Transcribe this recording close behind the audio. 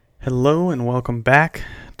Hello and welcome back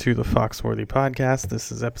to the Foxworthy Podcast.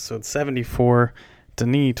 This is episode 74,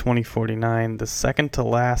 Denis 2049, the second to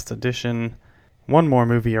last edition. One more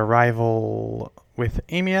movie, Arrival, with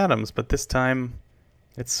Amy Adams, but this time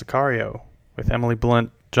it's Sicario, with Emily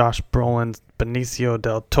Blunt, Josh Brolin, Benicio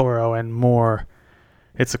del Toro, and more.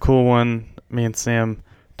 It's a cool one. Me and Sam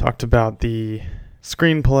talked about the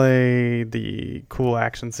screenplay, the cool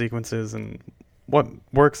action sequences, and what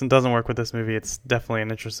works and doesn't work with this movie. It's definitely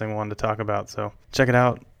an interesting one to talk about, so check it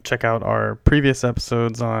out. Check out our previous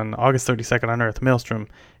episodes on August 32nd on Earth, Maelstrom,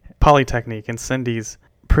 Polytechnique, Incendies,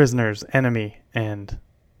 Prisoners, Enemy, and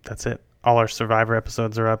that's it. All our Survivor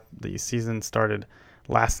episodes are up. The season started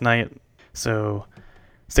last night, so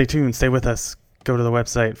stay tuned, stay with us. Go to the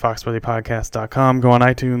website, foxworthypodcast.com. Go on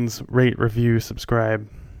iTunes, rate, review, subscribe.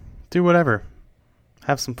 Do whatever.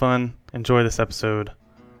 Have some fun. Enjoy this episode.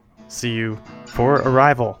 See you for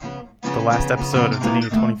Arrival, the last episode of Denis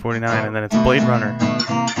 2049, and then it's Blade Runner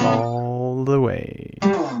all the way.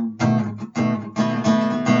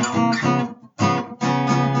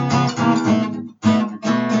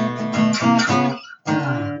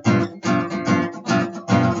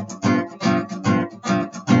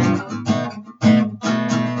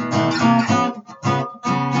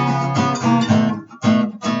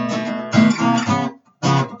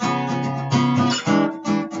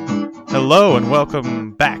 Hello and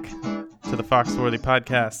welcome back to the Foxworthy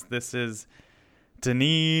Podcast. This is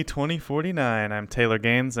Denis 2049. I'm Taylor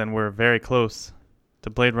Gaines, and we're very close to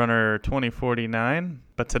Blade Runner 2049.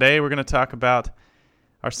 But today we're going to talk about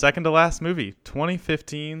our second to last movie,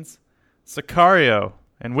 2015's Sicario.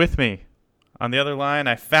 And with me on the other line,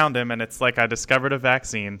 I found him, and it's like I discovered a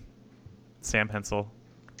vaccine. Sam Hensel.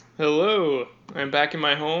 Hello. I'm back in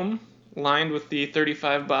my home, lined with the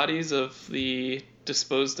 35 bodies of the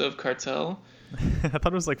disposed of cartel. I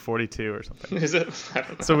thought it was like 42 or something. Is it? I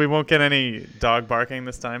don't know. So we won't get any dog barking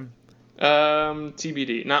this time?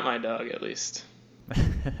 TBD. Not my dog, at least.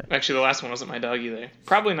 Actually, the last one wasn't my dog either.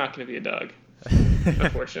 Probably not going to be a dog,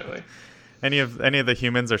 unfortunately. Any of the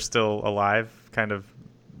humans are still alive? Kind of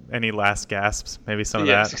any last gasps? Maybe some of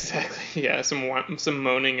that? Yes, exactly. Yeah, some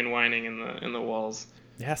moaning and whining in the walls.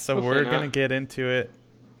 Yeah, so Hopefully we're not. going to get into it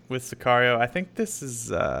with Sicario. I think this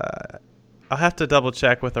is... I'll have to double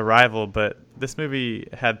check with Arrival, but this movie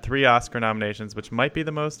had 3 Oscar nominations, which might be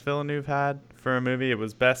the most Villeneuve had for a movie. It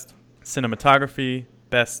was Best Cinematography,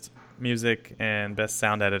 Best Music, and Best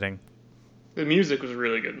Sound Editing. The music was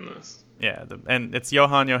really good in this. Yeah, and it's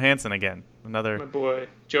Johan Johansson again. My boy,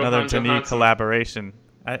 another Johan Denis collaboration.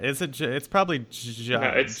 Is it? It's probably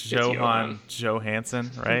it's Johan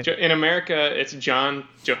Johansson, right? In America, it's John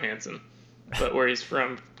Johansson. But where he's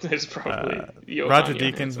from is probably Johan Roger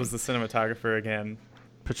Johansson. Deakins was the cinematographer again.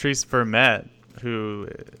 Patrice Vermette, who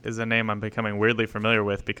is a name I'm becoming weirdly familiar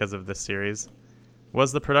with because of this series,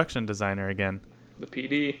 was the production designer again. The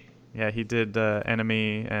PD. Yeah, he did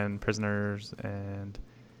Enemy and Prisoners and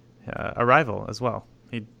Arrival as well.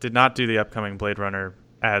 He did not do the upcoming Blade Runner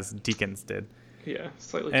as Deakins did. Yeah,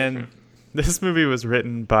 slightly and different. This movie was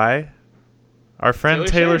written by our friend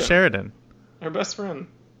Taylor Sheridan. Our best friend.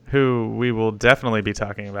 Who we will definitely be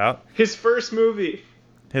talking about. His first movie.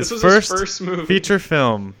 His was first his first movie. Feature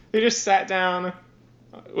film. He just sat down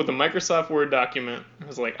with a Microsoft Word document and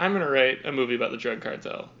was like, I'm going to write a movie about the drug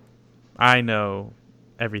cartel. I know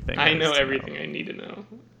everything. I know everything I need to know.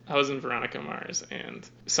 I was in Veronica Mars and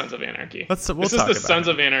Sons of Anarchy. We'll this talk is the about Sons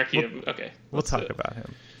him. of Anarchy. We'll talk about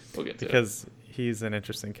him. We'll get to because he's an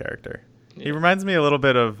interesting character. Yeah. He reminds me a little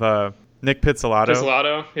bit of Nick Pizzolatto.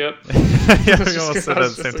 Pizzolatto, yep. Yeah, we almost said that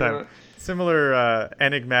at the same time. Similar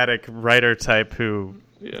enigmatic writer type who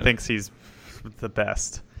thinks he's the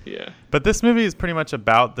best. Yeah. But this movie is pretty much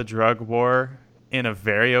about the drug war in a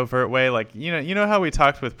very overt way. Like, you know how we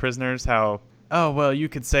talked with Prisoners, how, oh, well, you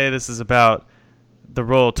could say this is about the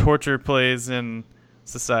role torture plays in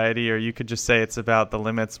society, or you could just say it's about the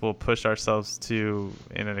limits we'll push ourselves to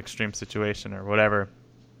in an extreme situation or whatever.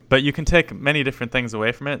 But you can take many different things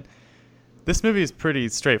away from it. This movie is pretty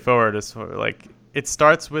straightforward. As far, like, it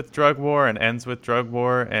starts with drug war and ends with drug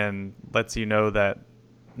war and lets you know that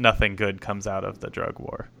nothing good comes out of the drug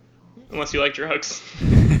war. Unless you like drugs.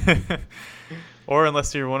 Or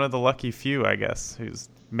unless you're one of the lucky few, I guess, who's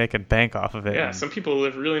making bank off of it. Yeah, some people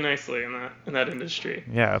live really nicely in that industry.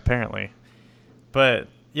 Yeah, apparently. But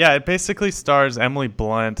yeah, it basically stars Emily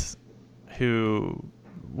Blunt, who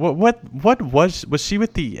what was she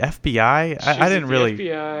with the FBI? I didn't really.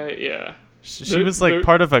 FBI, yeah. She was like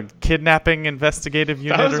part of a kidnapping investigative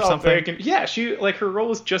unit or something. Yeah, she like her role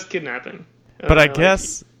was just kidnapping. But I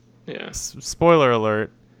guess, yeah. Spoiler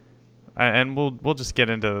alert. and we'll just get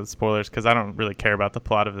into the spoilers because I don't really care about the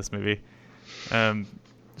plot of this movie.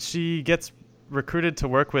 She gets recruited to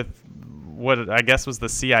work with what I guess was the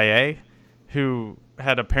CIA, who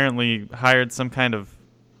had apparently hired some kind of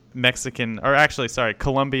Colombian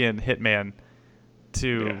hitman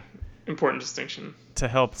to important distinction to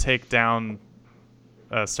help take down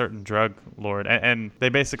a certain drug lord, and they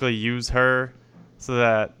basically use her so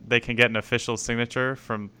that they can get an official signature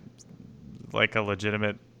from like a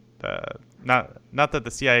legitimate. Not that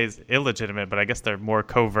the CIA is illegitimate, but I guess they're more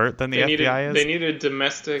covert than the FBI is. They need a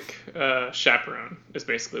domestic chaperone. Is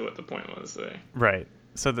basically what the point was there. Right.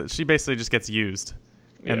 So that she basically just gets used,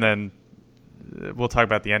 and then we'll talk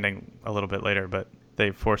about the ending a little bit later. But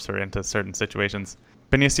they force her into certain situations.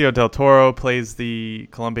 Benicio del Toro plays the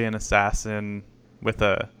Colombian assassin with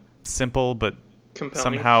a simple but compelling,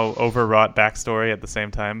 somehow overwrought backstory at the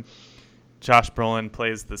same time. Josh Brolin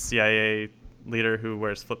plays the CIA leader who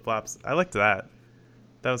wears flip-flops. I liked that.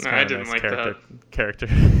 That was kind of a nice character.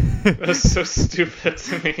 That was so stupid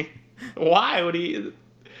to me. Why would he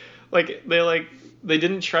they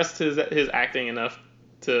didn't trust his acting enough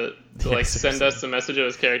to send us a message of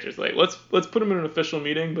his characters. Like, let's put him in an official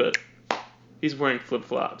meeting, but he's wearing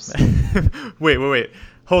flip-flops. Wait.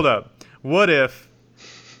 Hold up. What if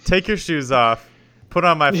take your shoes off, put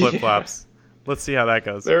on my flip-flops. Let's see how that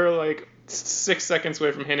goes. They were like 6 seconds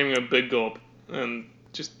away from handing him a big gulp and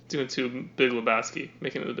just doing two Big Lebowski,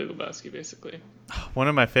 making it the Big Lebowski, basically. One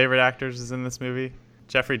of my favorite actors is in this movie,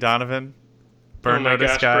 Jeffrey Donovan. Burn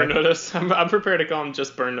Notice guy. Burn Notice. I'm prepared to call him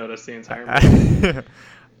just Burn Notice the entire movie.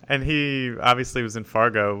 And he obviously was in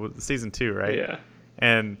Fargo, season 2, right? Yeah.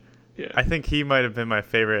 And I think he might have been my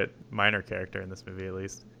favorite minor character in this movie, at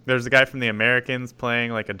least. There's a guy from The Americans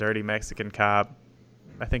playing like a dirty Mexican cop.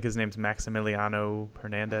 I think his name's Maximiliano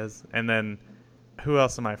Hernandez. And then, who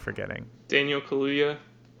else am I forgetting? Daniel Kaluuya.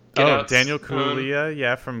 Daniel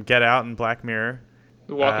Kaluuya, from Get Out and Black Mirror.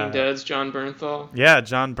 The Walking Dead's John Bernthal. Yeah,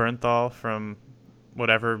 John Bernthal from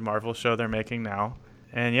whatever Marvel show they're making now.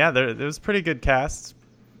 And there was a pretty good cast.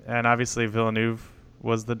 And obviously Villeneuve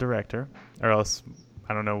was the director. Or else,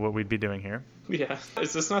 I don't know what we'd be doing here. Yeah.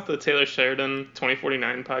 Is this not the Taylor Sheridan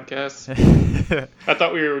 2049 podcast? I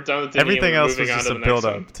thought we were done with Denis. Everything else was just a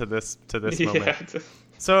build-up to this moment.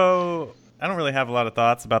 So, I don't really have a lot of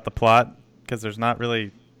thoughts about the plot, because there's not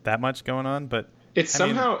really that much going on, but it's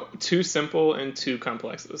somehow too simple and too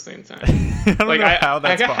complex at the same time. I don't know how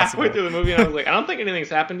that's possible. I got halfway through the movie and I was like, I don't think anything's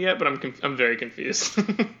happened yet, but I'm very confused.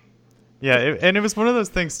 And it was one of those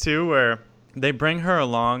things too where they bring her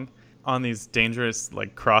along on these dangerous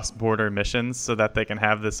like cross-border missions so that they can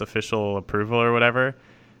have this official approval or whatever.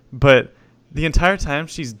 But the entire time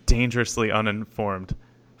she's dangerously uninformed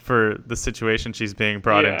for the situation she's being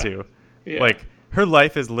brought into. Yeah. Like, her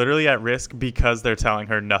life is literally at risk because they're telling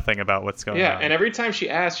her nothing about what's going on. Yeah, and every time she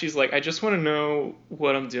asks, she's like, I just want to know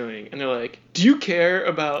what I'm doing. And they're like, do you care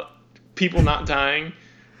about people not dying?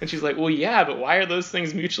 And she's like, well, yeah, but why are those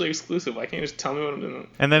things mutually exclusive? Why can't you just tell me what I'm doing?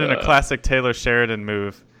 And then in a classic Taylor Sheridan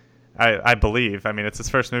move, I believe, I mean, it's his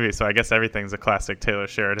first movie, so I guess everything's a classic Taylor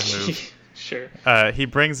Sheridan move. Sure. He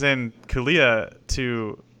brings in Kaluuya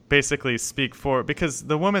to basically speak for, because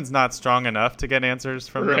the woman's not strong enough to get answers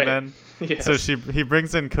from the men. Yes. So he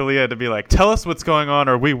brings in Kaluuya to be like, tell us what's going on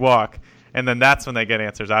or we walk. And then that's when they get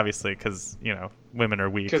answers, obviously, because, women are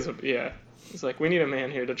weak. It's like, we need a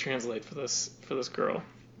man here to translate for this girl.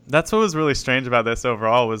 That's what was really strange about this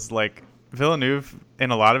overall was like Villeneuve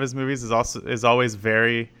in a lot of his movies is always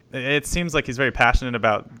very, it seems like he's very passionate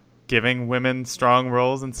about giving women strong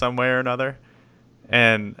roles in some way or another.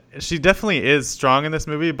 And she definitely is strong in this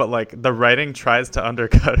movie, but like the writing tries to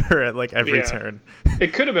undercut her at like every turn.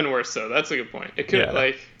 It could have been worse though. That's a good point. It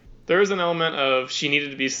could there was an element of she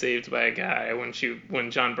needed to be saved by a guy when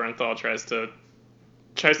John Bernthal tries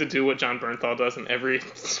to do what John Bernthal does in every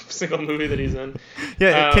single movie that he's in.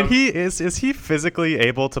 Yeah, is he physically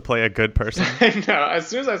able to play a good person? I know. As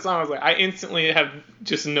soon as I saw him, I was like, I instantly have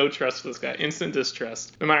just no trust for this guy. Instant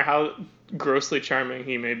distrust. No matter how grossly charming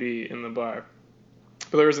he may be in the bar.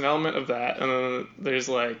 But there was an element of that, and then there's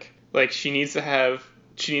like she needs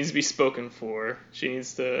to be spoken for.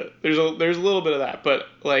 There's a little bit of that, but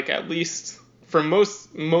like at least for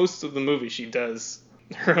most of the movie she does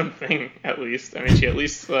her own thing, at least. I mean, she at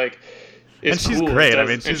least like is and she's cool, great. I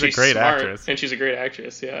mean, she's a great smart, actress, and she's a great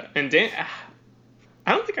actress. Yeah, and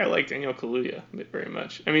I don't think I like Daniel Kaluuya very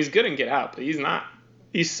much. I mean, he's good in Get Out, but he's not.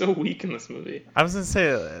 He's so weak in this movie. I was gonna say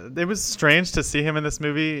it was strange to see him in this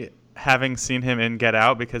movie, having seen him in Get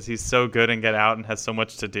Out, because he's so good in Get Out and has so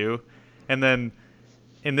much to do, and then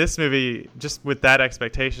in this movie, just with that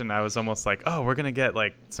expectation, I was almost like, oh, we're gonna get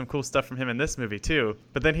like some cool stuff from him in this movie too.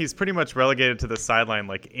 But then he's pretty much relegated to the sideline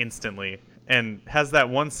like instantly, and has that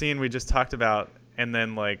one scene we just talked about, and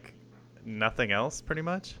then like nothing else pretty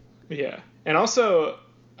much. Yeah, and also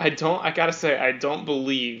I gotta say I don't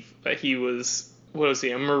believe that he was. What was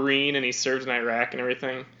he, a Marine, and he served in Iraq and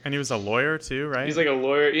everything? And he was a lawyer too, right? He's like a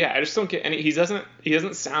lawyer. Yeah, I just don't get any. He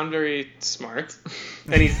doesn't sound very smart,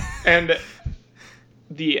 and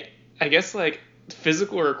I guess like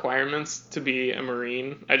physical requirements to be a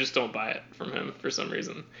Marine, I just don't buy it from him for some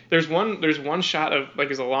reason. There's one shot of like,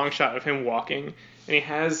 there's a long shot of him walking, and he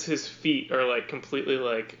has his feet are like completely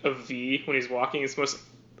like a V when he's walking. It's the most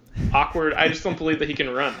awkward. I just don't believe that he can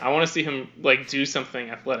run. I want to see him like do something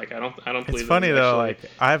athletic. I don't believe it's funny that though, actually...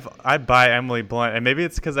 like I buy Emily Blunt, and maybe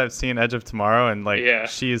it's because I've seen Edge of Tomorrow, and like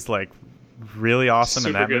she's like really awesome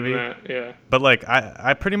in that movie. Yeah. But like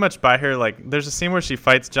I pretty much buy her. Like there's a scene where she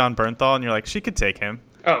fights John Bernthal, and you're like, she could take him.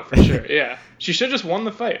 Oh, for sure. Yeah. She should have just won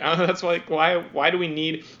the fight. I don't know, that's like why do we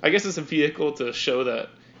need, I guess it's a vehicle to show that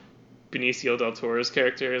Benicio del Toro's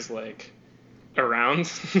character is like around,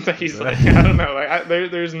 that he's like, I don't know, like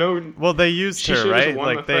there's no. Well, they used her, right?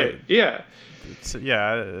 Like they. Yeah.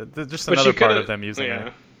 Yeah, just another part of them using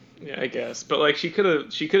her. Yeah, I guess. But like she could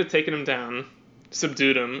have taken him down,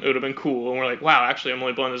 subdued him. It would have been cool. And we're like, wow, actually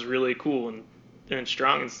Emily Blunt is really cool and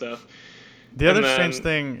strong and stuff. The other strange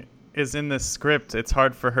thing is, in this script, it's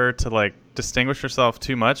hard for her to like distinguish herself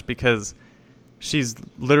too much, because she's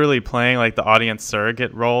literally playing like the audience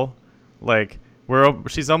surrogate role. Like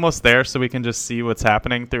she's almost there, so we can just see what's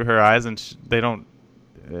happening through her eyes, and they don't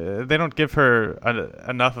give her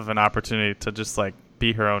enough of an opportunity to just like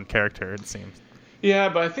be her own character, it seems. Yeah,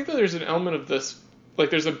 but I think that there's an element of this, like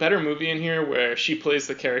there's a better movie in here where she plays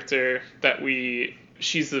the character that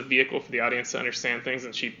she's the vehicle for the audience to understand things,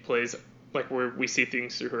 and she plays like where we see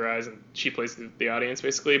things through her eyes, and she plays the audience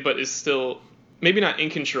basically, but is still maybe not in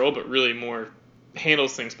control, but really more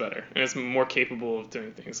handles things better and is more capable of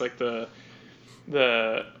doing things, like the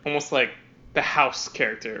almost like the House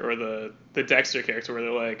character or the Dexter character, where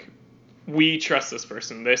they're like, we trust this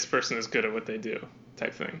person is good at what they do,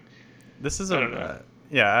 type thing. This is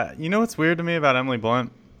yeah, you know what's weird to me about Emily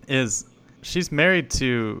Blunt is she's married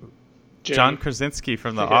to John Krasinski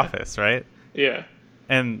from The Office, right? Yeah.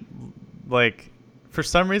 And like for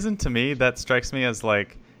some reason, to me, that strikes me as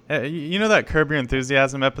like, you know that Curb Your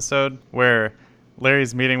Enthusiasm episode where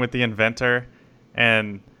Larry's meeting with the inventor,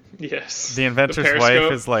 and the inventor's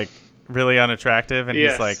wife is like really unattractive, and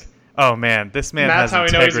he's like, oh man, this man has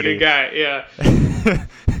integrity. That's how he knows he's a good guy. Yeah.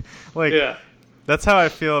 Like that's how I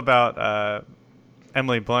feel about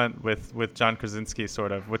Emily Blunt with John Krasinski,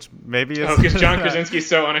 sort of, which maybe is because John Krasinski's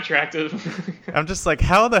so unattractive. I'm just like,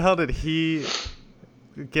 how the hell did he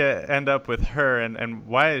end up with her, and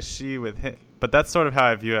why is she with him? But that's sort of how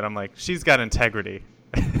I view it. I'm like, she's got integrity.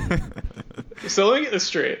 So let me get this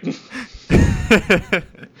straight.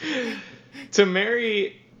 To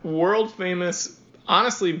marry world famous,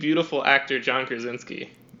 honestly beautiful actor John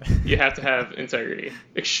Krasinski, you have to have integrity.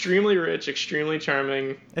 Extremely rich, extremely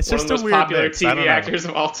charming. It's one just of the most popular TV actors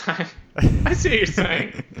of all time. I see what you're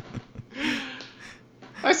saying.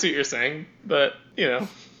 I see what you're saying, but you know.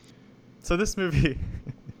 So this movie,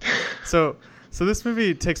 so this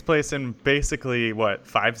movie takes place in basically what,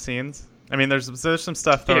 5 scenes? I mean, there's some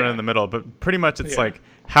stuff thrown in the middle, but pretty much it's like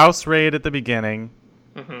house raid at the beginning,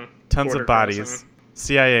 tons border of bodies, crossing.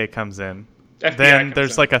 CIA comes in. FBI then comes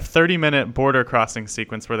there's in. like a 30-minute border crossing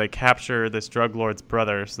sequence where they capture this drug lord's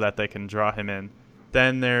brother so that they can draw him in.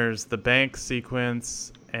 Then there's the bank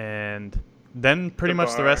sequence, and then pretty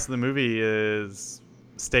much the rest of the movie is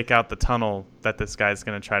stake out the tunnel that this guy's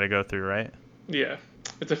going to try to go through, right? Yeah.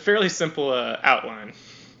 It's a fairly simple outline.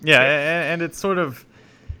 Yeah, and it sort of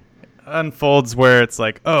unfolds where it's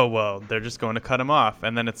like, oh, well, they're just going to cut him off.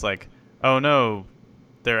 And then it's like, oh, no,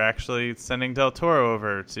 they're actually sending Del Toro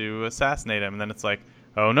over to assassinate him. And then it's like,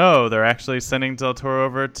 oh, no, they're actually sending Del Toro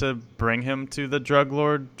over to bring him to the drug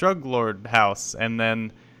lord house. And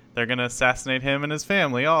then they're going to assassinate him and his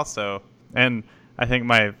family also. And I think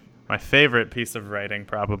my favorite piece of writing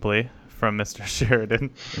probably from Mr. Sheridan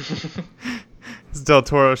is Del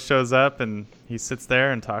Toro shows up and he sits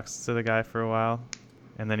there and talks to the guy for a while.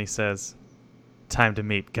 And then he says, time to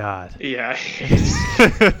meet God. Yeah.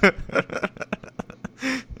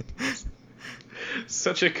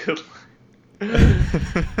 Such a good line.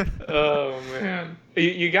 Oh, man.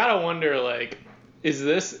 You gotta wonder, like, is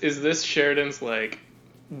this Sheridan's, like,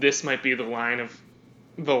 this might be the line of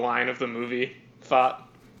the movie thought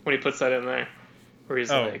when he puts that in there? Where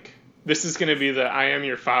he's like, this is going to be the I am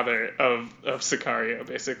your father of Sicario,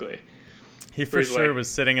 basically. He for Where he's sure like was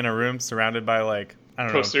sitting in a room surrounded by like, I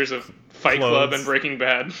don't know, posters of Fight clothes. Club and Breaking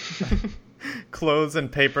Bad. clothes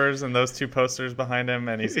and papers and those two posters behind him,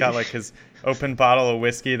 and he's got like his open bottle of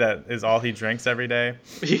whiskey that is all he drinks every day.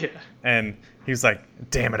 Yeah. And he's like,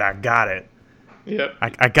 damn it, I got it. Yep.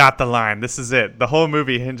 I got the line. This is it. The whole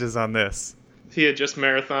movie hinges on this. He had just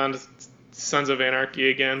marathoned Sons of Anarchy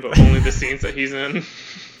again, but only the scenes that he's in.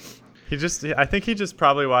 I think he just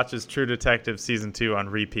probably watches True Detective Season 2 on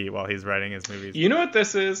repeat while he's writing his movies. You know what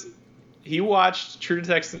this is? He watched True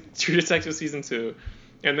Detective Season 2,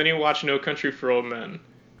 and then he watched No Country for Old Men,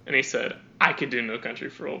 and he said, I could do No Country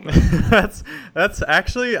for Old Men. That's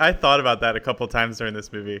actually, I thought about that a couple times during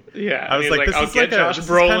this movie. Yeah. I was like, this is like Josh this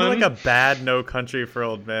Brolin. is kind of like a bad No Country for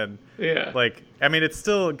Old Men. Yeah. Like, I mean, it's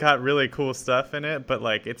still got really cool stuff in it, but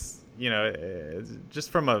like, it's, you know, just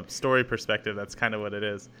from a story perspective, that's kind of what it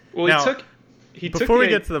is. Well, now, before we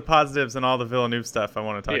get to the positives and all the Villeneuve stuff I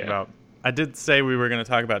want to talk about, I did say we were going to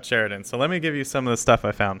talk about Sheridan, so let me give you some of the stuff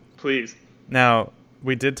I found. Please. Now,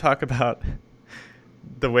 we did talk about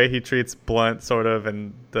the way he treats Blunt, sort of,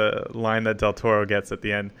 and the line that Del Toro gets at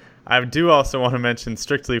the end. I do also want to mention,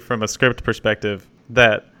 strictly from a script perspective,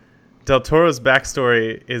 that Del Toro's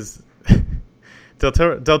backstory is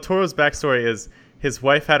his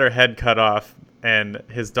wife had her head cut off and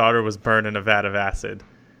his daughter was burned in a vat of acid,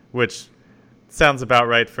 which sounds about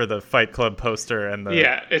right for the Fight Club poster and the...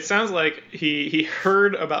 Yeah, it sounds like he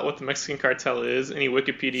heard about what the Mexican cartel is and he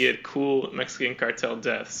Wikipedia'd cool Mexican cartel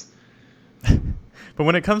deaths. But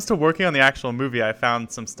when it comes to working on the actual movie, I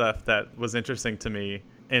found some stuff that was interesting to me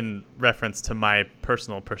in reference to my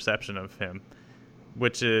personal perception of him,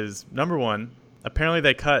 which is, number one, apparently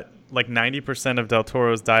they cut like 90% of Del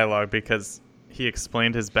Toro's dialogue because he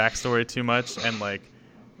explained his backstory too much and like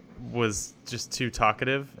was just too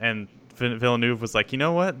talkative, and Villeneuve was like, you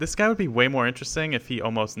know what, this guy would be way more interesting if he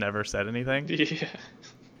almost never said anything. Yeah.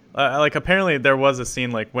 Like apparently there was a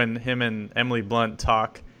scene like when him and Emily Blunt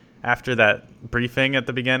talk after that briefing at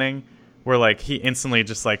the beginning where like he instantly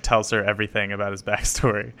just like tells her everything about his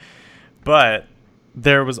backstory. But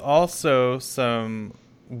there was also some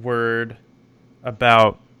word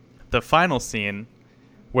about the final scene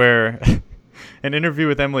where an interview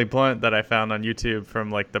with Emily Blunt that I found on YouTube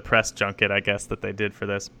from like the press junket, I guess, that they did for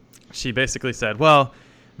this. She basically said, well,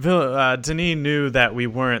 Denis knew that we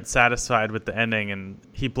weren't satisfied with the ending, and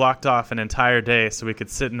he blocked off an entire day so we could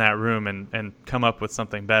sit in that room and come up with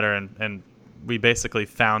something better. And we basically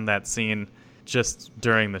found that scene just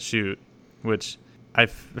during the shoot, which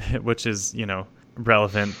is, you know,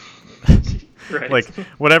 relevant. Right. Like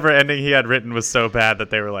whatever ending he had written was so bad that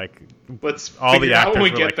they were like, let's all figure the it out actors when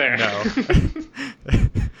we were get like, there. No.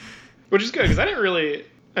 Which is good because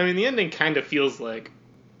the ending kind of feels like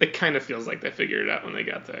they figured it out when they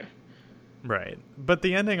got there. Right. But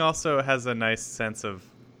the ending also has a nice sense of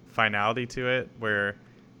finality to it where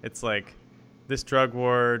it's like this drug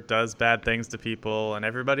war does bad things to people and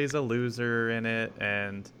everybody's a loser in it,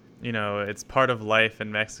 and you know, it's part of life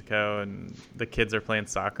in Mexico and the kids are playing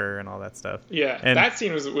soccer and all that stuff. Yeah, and that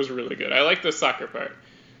scene was really good. I like the soccer part.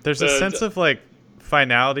 There's a sense of like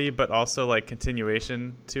finality but also like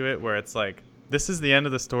continuation to it where it's like this is the end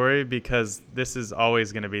of the story because this is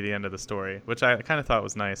always going to be the end of the story, which I kind of thought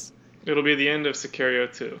was nice. It'll be the end of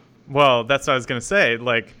Sicario too. Well, that's what I was going to say.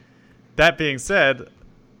 Like, that being said,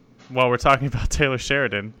 while we're talking about Taylor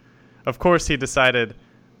Sheridan, of course he decided,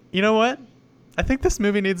 you know what? I think this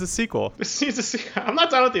movie needs a sequel. I'm not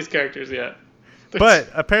done with these characters yet. But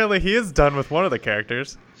apparently he is done with one of the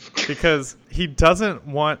characters because he doesn't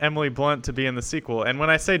want Emily Blunt to be in the sequel. And when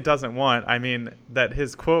I say doesn't want, I mean that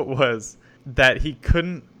his quote was that he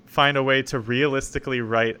couldn't find a way to realistically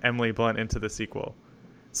write Emily Blunt into the sequel.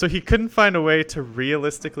 So he couldn't find a way to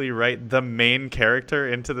realistically write the main character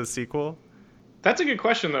into the sequel? That's a good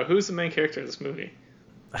question, though. Who's the main character of this movie?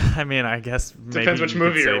 I mean, I guess maybe depends which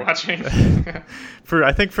movie you're watching.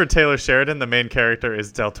 I think for Taylor Sheridan, the main character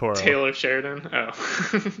is Del Toro. Taylor Sheridan? Oh.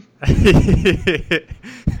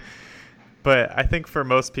 But I think for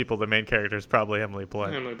most people, the main character is probably Emily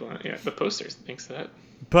Blunt. Emily Blunt, yeah. The poster thinks that.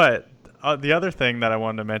 But the other thing that I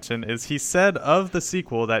wanted to mention is he said of the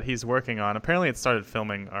sequel that he's working on, apparently it started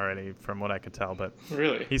filming already from what I could tell, but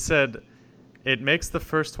really, he said it makes the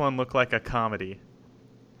first one look like a comedy.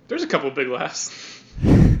 There's a couple big laughs.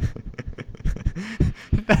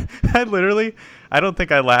 I don't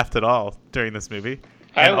think I laughed at all during this movie.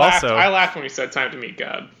 I laughed when he said time to meet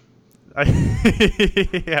God.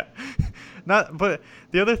 Yeah. But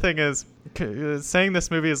the other thing is saying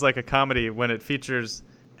this movie is like a comedy when it features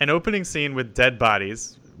an opening scene with dead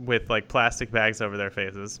bodies with like plastic bags over their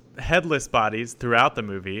faces, headless bodies throughout the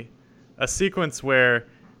movie, a sequence where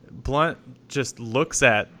Blunt just looks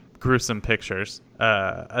at gruesome pictures.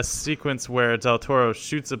 A sequence where Del Toro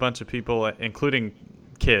shoots a bunch of people, including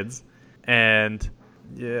kids, and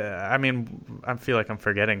yeah, I mean, I feel like I'm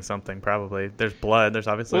forgetting something. Probably there's blood. There's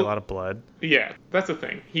obviously a lot of blood. Yeah, that's the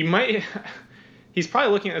thing. He's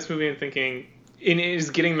probably looking at this movie and thinking, and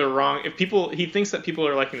is getting the wrong. He thinks that people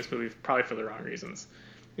are liking this movie probably for the wrong reasons.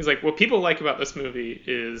 He's like, what people like about this movie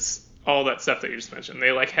is all that stuff that you just mentioned.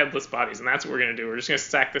 They like headless bodies, and that's what we're gonna do. We're just gonna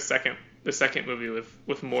stack the second movie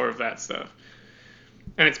with more of that stuff.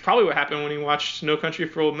 And it's probably what happened when he watched No Country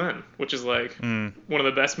for Old Men, which is like one of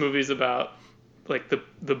the best movies about like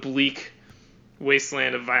the bleak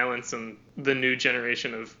wasteland of violence and the new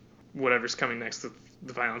generation of whatever's coming next with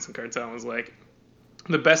the violence and cartel. And was like,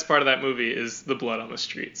 the best part of that movie is the blood on the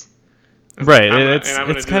streets. Right.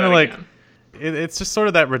 It's kind of like it's just sort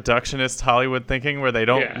of that reductionist Hollywood thinking where they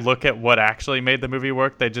don't look at what actually made the movie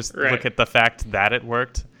work. They just look at the fact that it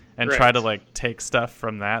worked and try to like take stuff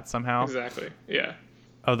from that somehow. Exactly. Yeah.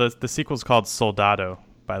 Oh, the sequel's called Soldado,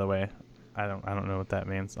 by the way. I don't know what that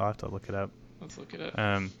means. I'll have to look it up. Let's look it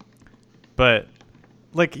up. But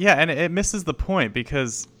like, yeah, and it misses the point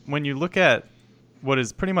because when you look at what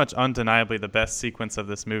is pretty much undeniably the best sequence of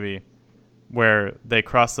this movie, where they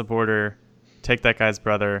cross the border, take that guy's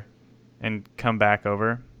brother, and come back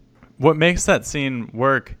over, what makes that scene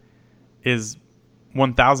work is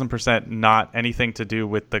 1000% not anything to do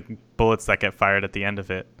with the bullets that get fired at the end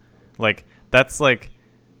of it. Like, that's like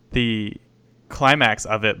the climax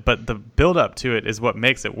of it, but the build up to it is what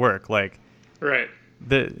makes it work. Like, right.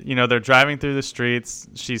 They're driving through the streets,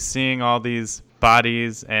 she's seeing all these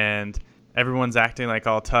bodies, and everyone's acting like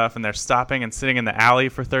all tough, and they're stopping and sitting in the alley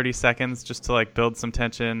for 30 seconds just to like build some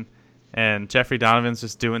tension, and Jeffrey Donovan's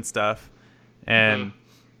just doing stuff. And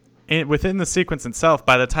within the sequence itself,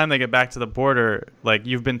 by the time they get back to the border, like,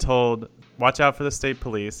 you've been told, watch out for the state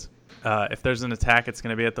police. If there's an attack, it's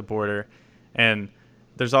going to be at the border. And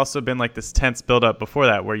there's also been like this tense buildup before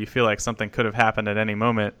that where you feel like something could have happened at any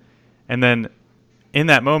moment. And then in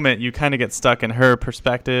that moment, you kind of get stuck in her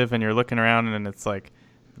perspective, and you're looking around, and it's like,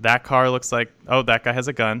 that car looks like, oh, that guy has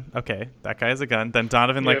a gun. Okay, that guy has a gun. Then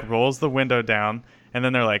Donovan like rolls the window down, and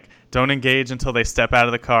then they're like, don't engage until they step out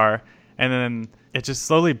of the car. And then it just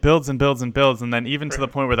slowly builds and builds and builds, and then even to the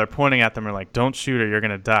point where they're pointing at them or like, don't shoot or you're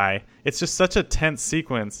going to die. It's just such a tense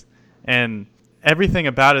sequence, and everything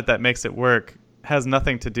about it that makes it work has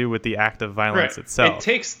nothing to do with the act of violence itself. It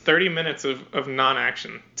takes 30 minutes of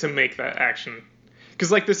non-action to make that action.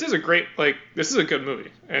 Because like this is a good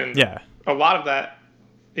movie, and a lot of that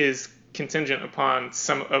is contingent upon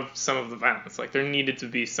some of the violence. Like, there needed to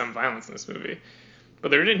be some violence in this movie,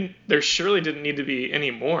 but there surely didn't need to be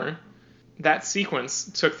any more. That sequence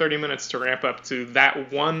took 30 minutes to ramp up to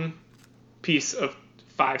that one piece of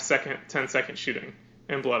 5-second, 10-second shooting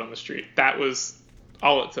and blood on the street. That was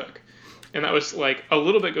all it took. And that was like, a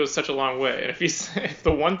little bit goes such a long way. And if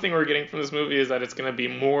the one thing we're getting from this movie is that it's going to be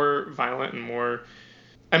more violent and more,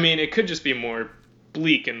 I mean, it could just be more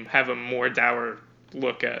bleak and have a more dour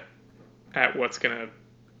look at about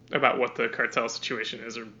what the cartel situation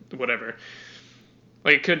is or whatever.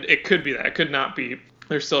 Like, it could be that. It could not be.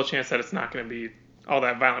 There's still a chance that it's not going to be all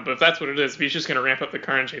that violent. But if that's what it is, if he's just going to ramp up the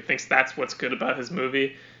carnage and he thinks that's what's good about his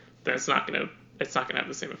movie, then it's not going to have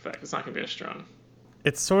the same effect. It's not going to be as strong.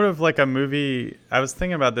 It's sort of like a movie. I was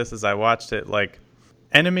thinking about this as I watched it. Like,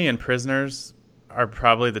 Enemy and Prisoners are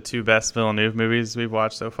probably the two best Villeneuve movies we've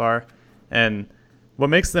watched so far. And what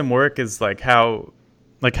makes them work is like how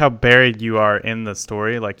buried you are in the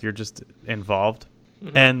story. Like, you're just involved.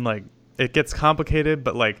 Mm-hmm. And like, it gets complicated,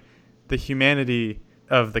 but like the humanity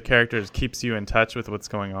of the characters keeps you in touch with what's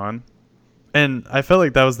going on. And I felt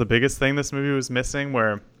like that was the biggest thing this movie was missing,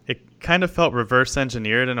 where it kind of felt reverse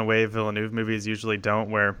engineered in a way Villeneuve movies usually don't,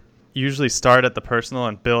 where you usually start at the personal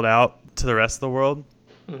and build out to the rest of the world.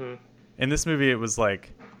 Mm-hmm. In this movie, it was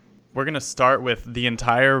like, we're going to start with the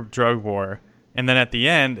entire drug war, and then at the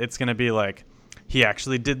end, it's going to be like, he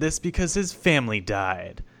actually did this because his family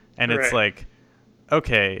died. And it's like,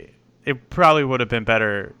 okay, it probably would have been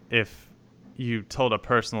better if you told a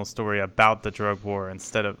personal story about the drug war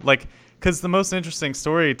instead of, like, because the most interesting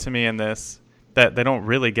story to me in this that they don't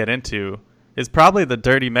really get into is probably the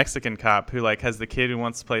dirty Mexican cop who like has the kid who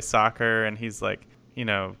wants to play soccer, and he's like, you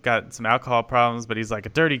know, got some alcohol problems, but he's like a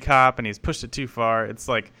dirty cop and he's pushed it too far. It's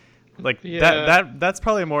like that's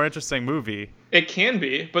probably a more interesting movie. It can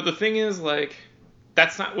be, but the thing is, like,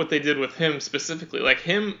 that's not what they did with him specifically. Like,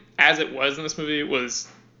 him as it was in this movie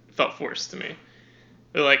felt forced to me.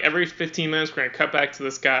 They're like, every 15 minutes we're gonna cut back to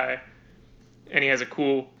this guy and he has a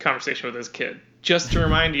cool conversation with his kid, just to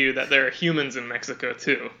remind you that there are humans in Mexico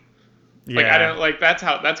too. Like I don't like that's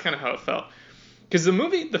kind of how it felt. Because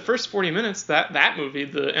the first 40 minutes, that movie,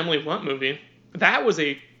 the Emily Blunt movie, that was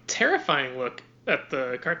a terrifying look at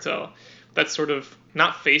the cartel. That's sort of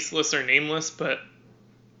not faceless or nameless, but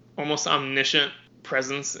almost omniscient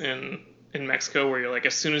presence in Mexico, where you're like,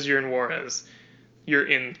 as soon as you're in Juarez, you're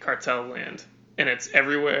in cartel land, and it's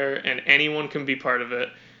everywhere, and anyone can be part of it,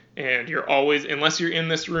 and you're always, unless you're in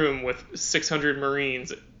this room with 600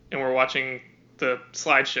 Marines and we're watching the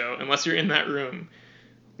slideshow, unless you're in that room,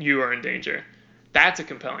 you are in danger. That's a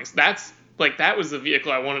compelling. That was the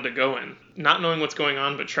vehicle I wanted to go in, not knowing what's going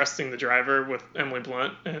on, but trusting the driver with Emily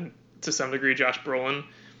Blunt and to some degree Josh Brolin,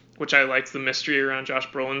 which I liked the mystery around Josh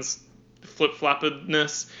Brolin's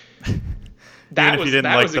flip-floppedness. That was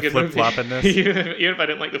a good movie. Even if I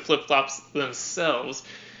didn't like the flip-flops themselves,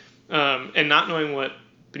 and not knowing what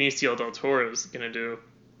Benicio del Toro is going to do,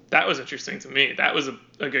 that was interesting to me. That was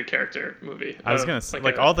a good character movie. I was going to say,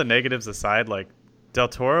 like all the negatives aside, like Del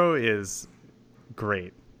Toro is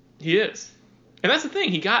great. He is. And that's the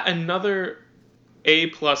thing. He got another A++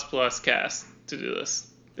 cast to do this,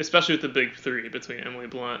 especially with the big three between Emily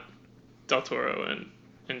Blunt, Del Toro,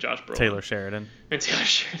 and Josh Brolin. Taylor Sheridan.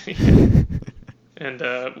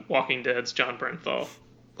 And Walking Dead's John Bernthal.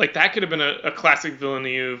 Like, that could have been a classic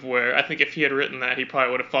Villeneuve where I think if he had written that, he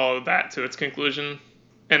probably would have followed that to its conclusion.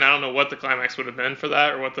 And I don't know what the climax would have been for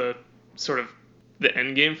that or what the sort of the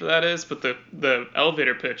end game for that is, but the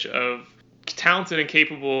elevator pitch of talented and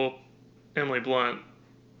capable Emily Blunt,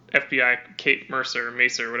 FBI Kate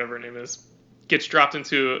Macer, whatever her name is, gets dropped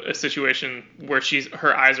into a situation where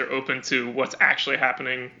her eyes are open to what's actually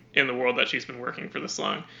happening in the world that she's been working for this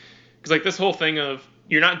long. Because like this whole thing of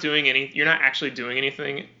you're not actually doing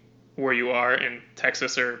anything where you are in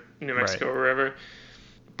Texas or New Mexico or wherever,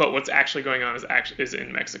 but what's actually going on is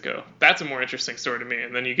in Mexico. That's a more interesting story to me.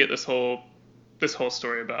 And then you get this whole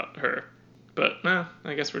story about her. But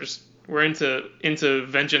I guess we're into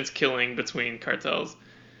vengeance killing between cartels.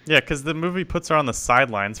 Yeah, because the movie puts her on the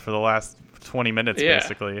sidelines for the last 20 minutes,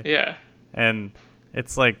 basically. Yeah. And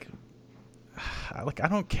it's like I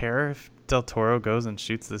don't care if Del Toro goes and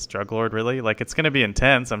shoots this drug lord, really. Like, it's going to be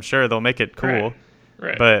intense. I'm sure they'll make it cool.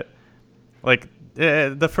 Right. But, like,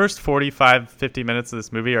 the first 45, 50 minutes of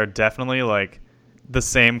this movie are definitely, like, the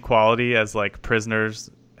same quality as, like, Prisoners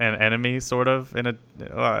and Enemy, sort of.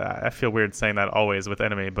 I feel weird saying that always with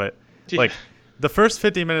Enemy, but, like, the first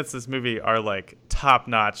 50 minutes of this movie are, like,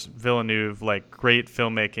 top-notch Villeneuve, like, great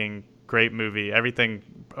filmmaking, great movie.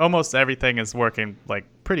 Almost everything is working, like,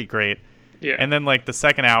 pretty great. Yeah. And then, like, the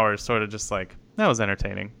second hour is sort of just, like, that was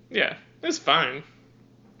entertaining. Yeah, it's fine.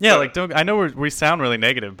 Yeah, like, I know we sound really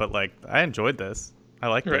negative, but, like, I enjoyed this. I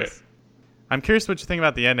like this. I'm curious what you think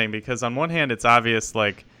about the ending, because on one hand, it's obvious,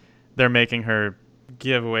 like, they're making her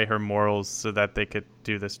give away her morals so that they could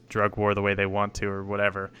do this drug war the way they want to or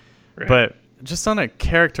whatever. Right. But just on a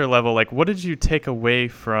character level, like, what did you take away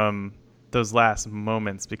from those last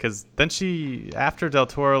moments? Because then after Del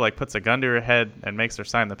Toro, like, puts a gun to her head and makes her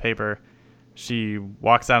sign the paper, she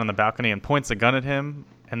walks out on the balcony and points a gun at him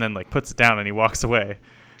and then, like, puts it down and he walks away.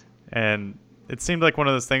 And it seemed like one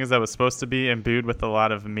of those things that was supposed to be imbued with a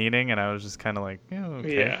lot of meaning, and I was just kind of like,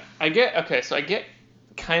 okay. Yeah. I get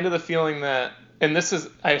kind of the feeling that, and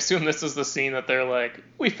I assume this is the scene that they're like,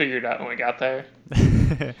 we figured out when we got there.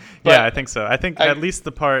 Yeah, I think so. I think at least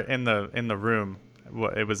the part in the room,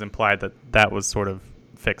 it was implied that was sort of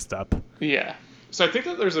fixed up. Yeah. So I think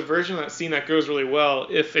that there's a version of that scene that goes really well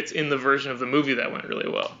if it's in the version of the movie that went really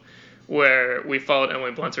well, where we followed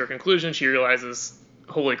Emily Blunt to her conclusion. She realizes,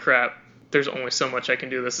 holy crap, there's only so much I can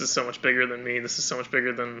do. This is so much bigger than me. This is so much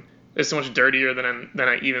it's so much dirtier than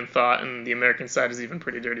I even thought, and the American side is even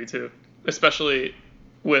pretty dirty too. Especially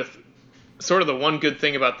with sort of the one good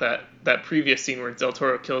thing about that previous scene where Del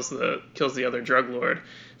Toro kills the other drug lord.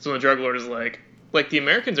 So when the drug lord is like the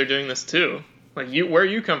Americans are doing this too. Like, where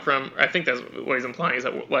you come from, I think that's what he's implying, is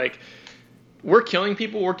that, like, we're killing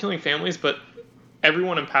people, we're killing families, but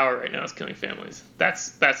everyone in power right now is killing families.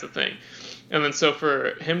 That's the thing. And then so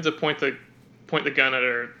for him to point the gun at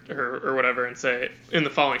her or whatever and say, in the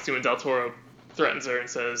following scene when Del Toro threatens her and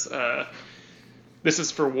says, this is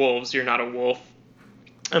for wolves, you're not a wolf.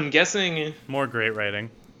 I'm guessing... More great writing.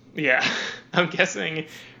 Yeah. I'm guessing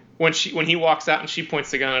when he walks out and she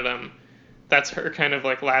points the gun at him, that's her kind of,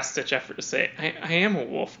 like, last-ditch effort to say, I am a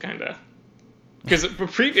wolf, kind of. Because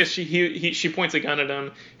previous, she points a gun at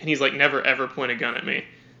him, and he's like, never, ever point a gun at me,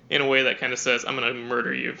 in a way that kind of says, I'm going to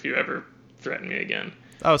murder you if you ever threaten me again.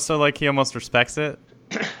 Oh, so, like, he almost respects it?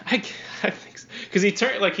 I think so. Because he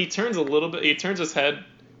turns a little bit, he turns his head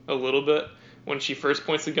a little bit when she first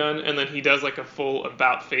points the gun, and then he does, like, a full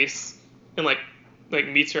about face, and, like, like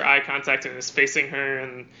meets her eye contact and is facing her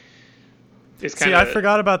and is kind See, of. I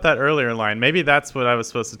forgot about that earlier line. Maybe that's what I was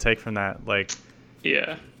supposed to take from that. Like,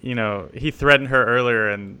 Yeah. you know, he threatened her earlier,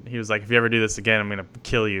 and he was like, if you ever do this again, I'm going to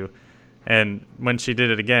kill you. And when she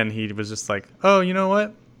did it again, he was just like, oh, you know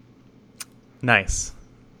what? Nice.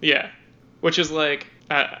 Yeah. Which is like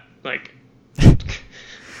like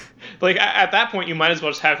at that point, you might as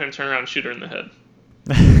well just have him turn around and shoot her in the head.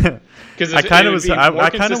 Because I kind of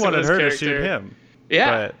wanted her to shoot him.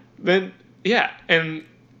 Yeah. But... Then yeah, and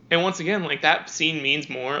once again, like that scene means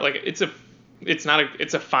more. Like it's a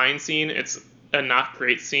fine scene. It's a not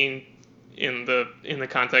great scene in the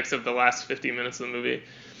context of the last 50 minutes of the movie.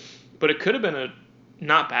 But it could have been a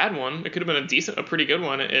not bad one. It could have been a pretty good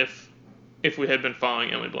one if we had been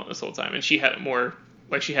following Emily Blunt this whole time and she had more.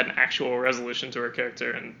 Like, she had an actual resolution to her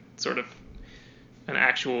character and sort of an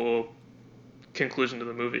actual conclusion to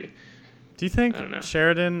the movie. Do you think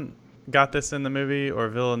Sheridan got this in the movie or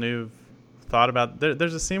Villeneuve thought about...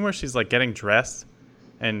 There's a scene where she's, like, getting dressed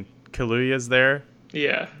and Kaluuya's there.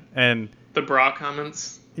 Yeah. And... The bra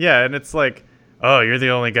comments. Yeah, and it's like, oh, you're the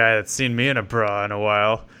only guy that's seen me in a bra in a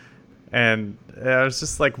while. And I was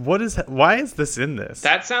just like, why is this in this?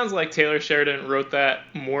 That sounds like Taylor Sheridan wrote that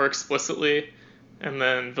more explicitly... And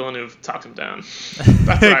then Villeneuve talked him down. That's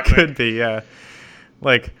what I think. Could be, yeah.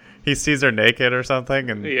 Like, he sees her naked or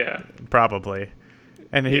something, and yeah, probably.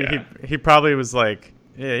 And he probably was like,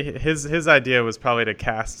 his idea was probably to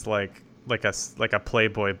cast like a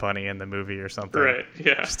Playboy bunny in the movie or something, right?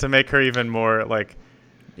 Yeah, just to make her even more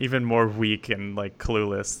weak and like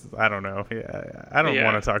clueless. I don't know. I don't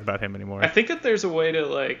want to talk about him anymore. I think that there's a way to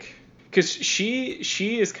like, because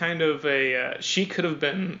she is kind of she could have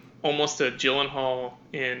been almost a Gyllenhaal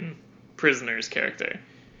in Prisoners character,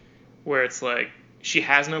 where it's like she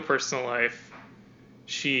has no personal life.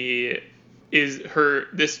 This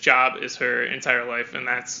job is her entire life, and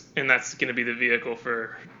that's going to be the vehicle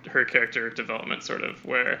for her character development, sort of,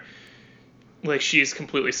 where like she's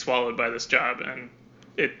completely swallowed by this job and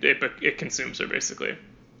it consumes her basically.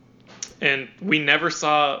 And we never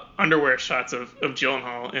saw underwear shots of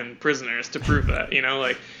Gyllenhaal in Prisoners to prove that, you know,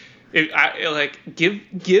 like give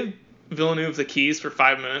Villeneuve the keys for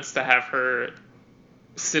 5 minutes to have her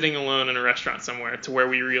sitting alone in a restaurant somewhere to where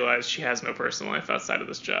we realize she has no personal life outside of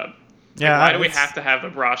this job. Yeah. Like, why do we have to have the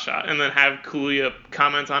bra shot and then have Kaluuya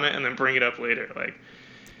comment on it and then bring it up later? Like,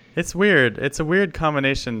 it's weird. It's a weird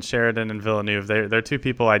combination, Sheridan and Villeneuve. They're two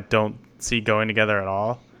people I don't see going together at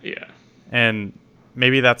all. Yeah. And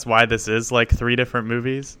maybe that's why this is like 3 different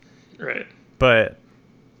movies. Right. But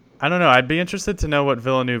I don't know. I'd be interested to know what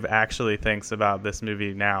Villeneuve actually thinks about this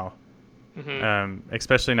movie now. Mm-hmm.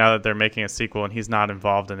 Especially now that they're making a sequel and he's not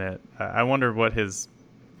involved in it. I wonder what his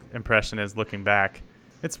impression is looking back.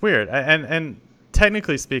 It's weird. And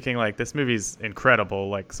technically speaking, like, this movie's incredible,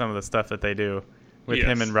 like some of the stuff that they do with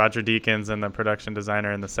him and Roger Deakins and the production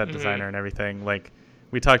designer and the set designer and everything. Like,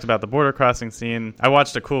 we talked about the border crossing scene. I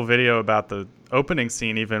watched a cool video about the opening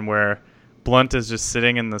scene even where Blunt is just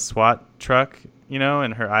sitting in the SWAT truck, you know,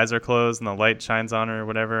 and her eyes are closed and the light shines on her or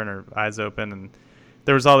whatever and her eyes open. And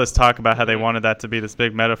there was all this talk about how they wanted that to be this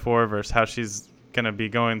big metaphor versus how she's going to be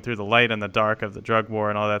going through the light and the dark of the drug war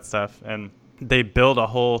and all that stuff. And they build a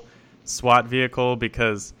whole SWAT vehicle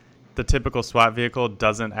because the typical SWAT vehicle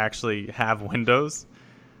doesn't actually have windows.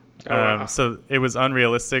 Oh, wow. So it was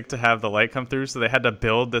unrealistic to have the light come through. So they had to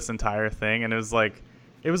build this entire thing. And it was like,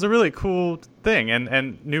 it was a really cool thing.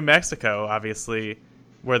 And New Mexico, obviously,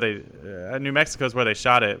 New Mexico is where they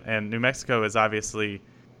shot it. And New Mexico is obviously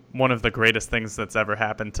one of the greatest things that's ever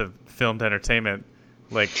happened to filmed entertainment.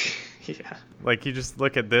 Like, yeah. Like, you just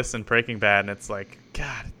look at this and Breaking Bad, and it's like,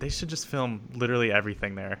 God, they should just film literally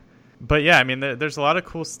everything there. But yeah, I mean, there's a lot of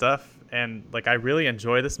cool stuff, and like, I really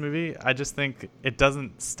enjoy this movie. I just think it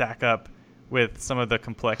doesn't stack up with some of the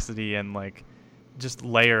complexity and like just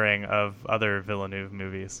layering of other Villeneuve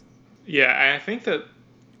movies. Yeah, I think that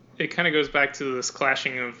it kind of goes back to this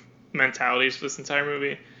clashing of mentalities for this entire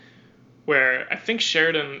movie, where I think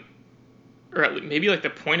Sheridan, or at least maybe like the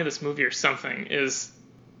point of this movie or something, is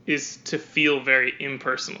to feel very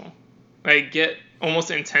impersonal. I get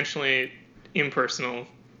almost intentionally impersonal,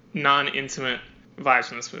 non-intimate vibes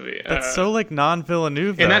from this movie. That's so like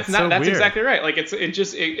non-Villeneuve, though. And that's weird. Exactly right. Like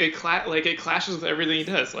it clashes with everything he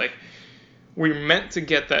does. Like, we're meant to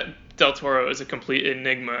get that Del Toro is a complete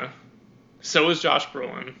enigma. So is Josh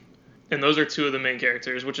Brolin, and those are 2 of the main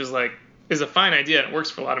characters, which is a fine idea, and it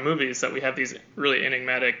works for a lot of movies that we have these really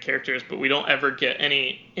enigmatic characters, but we don't ever get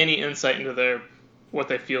any insight into what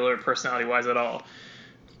they feel or personality-wise at all.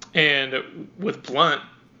 And with Blunt,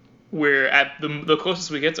 we're at the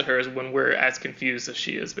closest we get to her is when we're as confused as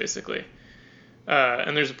she is, basically.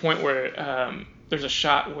 And there's a point where there's a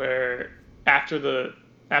shot where after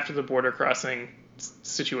the border crossing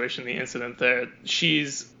situation, the incident there,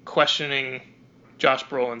 she's questioning Josh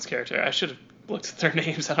Brolin's character. I should have looked at their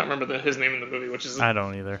names. I don't remember his name in the movie, I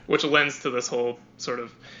don't either. Which lends to this whole sort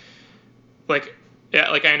of like, yeah,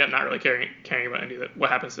 like I end up not really caring about what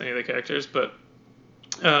happens to any of the characters, but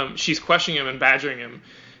she's questioning him and badgering him,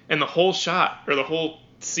 and the whole shot or the whole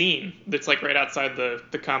scene that's like right outside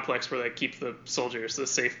the complex where they keep the soldiers, the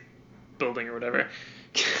safe building or whatever.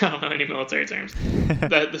 I don't know any military terms.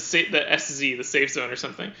 the SZ, the safe zone or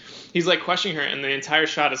something. He's like questioning her, and the entire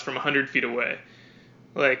shot is from 100 feet away.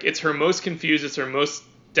 Like, it's her most confused, it's her most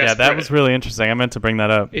desperate. Yeah, that was really interesting. I meant to bring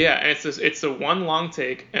that up. Yeah, and it's a one long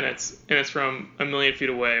take, and it's from 1,000,000 feet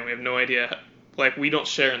away, and we have no idea. Like, we don't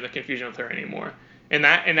share in the confusion with her anymore. And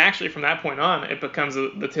actually from that point on, it becomes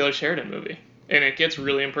the Taylor Sheridan movie, and it gets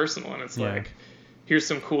really impersonal, and it's like, here's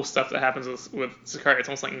some cool stuff that happens with Sicario. It's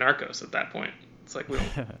almost like Narcos at that point. It's like we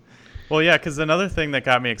don't. Well, yeah, because another thing that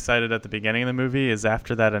got me excited at the beginning of the movie is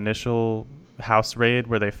after that initial house raid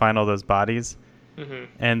where they find all those bodies,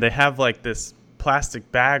 and they have like this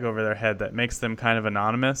plastic bag over their head that makes them kind of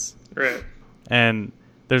anonymous. Right. And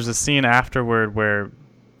there's a scene afterward where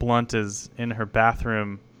Blunt is in her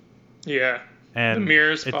bathroom. Yeah. And the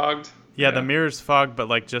mirror's fogged. Yeah, the mirror's fogged, but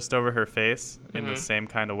like just over her face in the same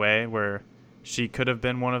kind of way where she could have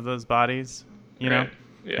been one of those bodies, you know?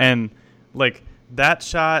 Yeah. And like that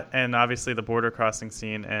shot, and obviously the border crossing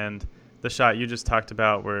scene, and the shot you just talked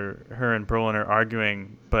about where her and Brolin are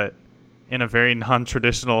arguing, but in a very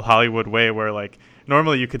non-traditional Hollywood way where like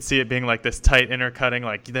normally you could see it being like this tight intercutting,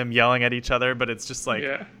 like them yelling at each other, but it's just like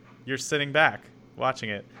you're sitting back watching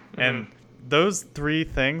it. And those three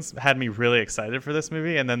things had me really excited for this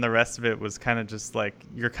movie, and then the rest of it was kind of just like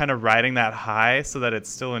you're kind of riding that high so that it's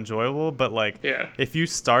still enjoyable, but like if you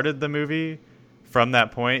started the movie from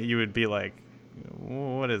that point, you would be like,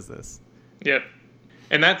 what is this? Yep.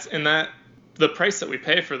 And that the price that we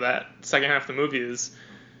pay for that second half of the movie is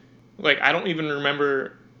like, I don't even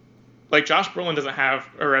remember, like, Josh Brolin doesn't have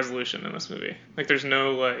a resolution in this movie. Like, there's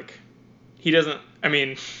no, like, he doesn't, I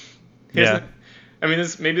mean, maybe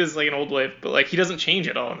this is like an old way, but like, he doesn't change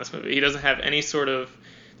at all in this movie. He doesn't have any sort of,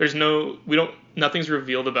 nothing's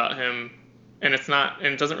revealed about him, and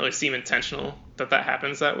it doesn't really seem intentional that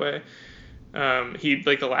happens that way. He,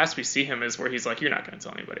 like, the last we see him is where he's like, you're not going to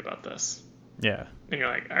tell anybody about this. Yeah. And you're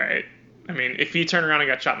like, all right. I mean, if he turned around and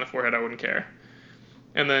got shot in the forehead, I wouldn't care.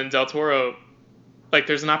 And then Del Toro, like,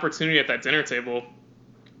 there's an opportunity at that dinner table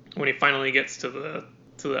when he finally gets to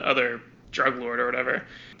the other drug lord or whatever,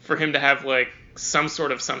 for him to have, like, some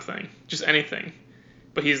sort of something, just anything.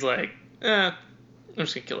 But he's like, I'm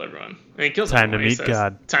just going to kill everyone. And he kills everyone.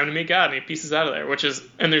 Time to meet God. And he pieces out of there,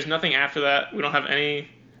 and there's nothing after that. We don't have any,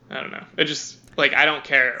 I don't know. It just, like, I don't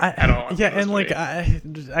care at all. Yeah, and, like,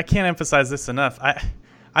 I can't emphasize this enough.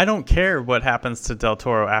 I don't care what happens to Del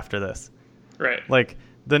Toro after this. Right. Like,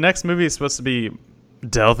 the next movie is supposed to be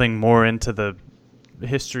delving more into the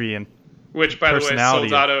history and which, by the way, personality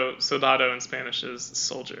soldado in Spanish is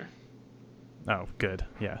soldier. Oh, good.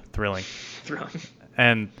 Yeah, thrilling. Thrilling.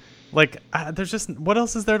 And, like, there's just, what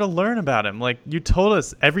else is there to learn about him? Like, you told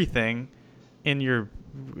us everything in your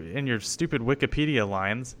stupid Wikipedia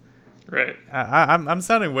lines. Right. I'm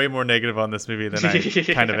sounding way more negative on this movie than I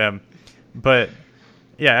kind of am. But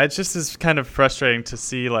yeah, it just is kind of frustrating to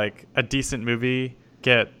see like a decent movie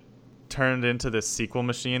get turned into this sequel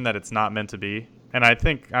machine that it's not meant to be. And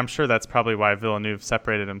I'm sure that's probably why Villeneuve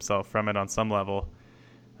separated himself from it on some level.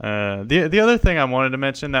 The other thing I wanted to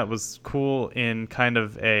mention that was cool in kind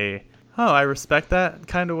of I respect that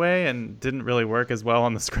kind of way and didn't really work as well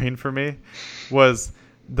on the screen for me was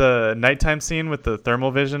the nighttime scene with the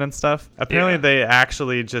thermal vision and stuff. Apparently they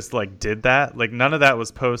actually just like did that. Like none of that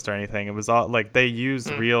was post or anything. It was all like they used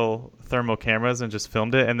real thermal cameras and just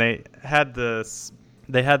filmed it. And they had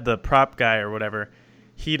the prop guy or whatever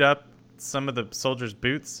heat up some of the soldiers'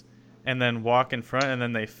 boots and then walk in front, and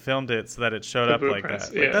then they filmed it so that it showed up like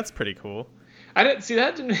that. Yeah. Like, that's pretty cool. I didn't see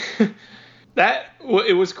that.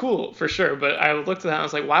 It was cool for sure, but I looked at that and I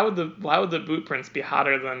was like, why would the boot prints be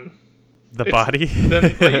hotter than the body?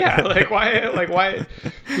 Why?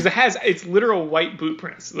 Because it's literal white boot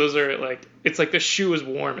prints. Those are like, it's like the shoe is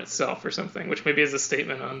warm itself or something, which maybe is a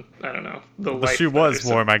statement on, I don't know, the shoe was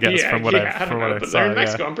warm, I guess, from what I but saw. They're in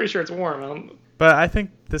Mexico. I'm pretty sure it's warm. But I think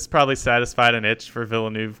this probably satisfied an itch for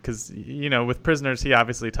Villeneuve because, you know, with Prisoners, he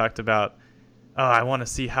obviously talked about, I want to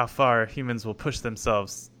see how far humans will push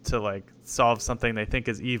themselves to like solve something they think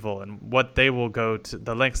is evil and what they will go to,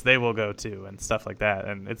 the lengths they will go to and stuff like that.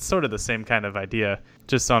 And it's sort of the same kind of idea,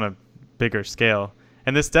 just on a bigger scale.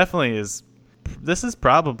 And this definitely is,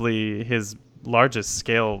 probably his largest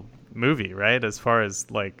scale movie, right? As far as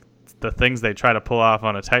like the things they try to pull off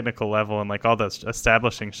on a technical level and like all those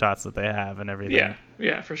establishing shots that they have and everything.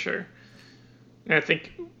 Yeah, for sure. And I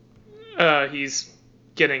think he's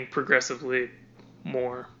getting progressively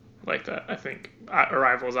more like that. I think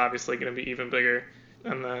Arrival is obviously going to be even bigger,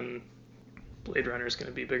 and then Blade Runner is going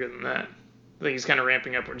to be bigger than that. I think he's kind of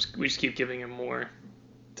ramping up. We just keep giving him more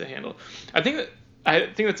to handle. I think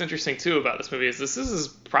that's interesting too about this movie is this is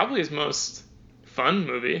probably his most fun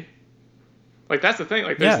movie. Like that's the thing.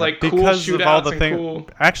 Like there's like cool shootouts and cool.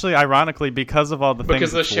 Actually, ironically, because of all the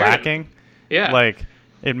things it's lacking, like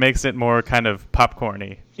it makes it more kind of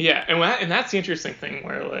popcorny. Yeah, and that's the interesting thing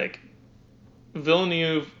where like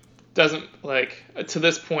Villeneuve doesn't like to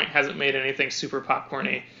this point hasn't made anything super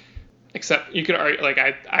popcorny. Except you could argue, like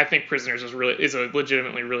I think Prisoners is a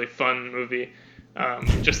legitimately really fun movie,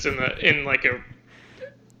 just in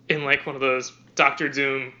one of those Doctor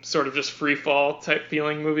Doom sort of just free fall type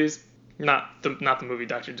feeling movies. Not the movie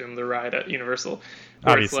Doctor Doom, the ride at Universal,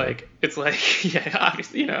 where obviously. it's like yeah,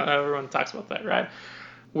 obviously everyone talks about that ride.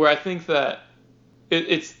 Where I think that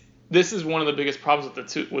this is one of the biggest problems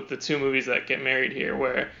with the two movies that get married here,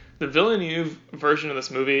 where the Villeneuve version of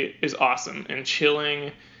this movie is awesome and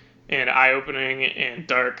chilling and eye-opening and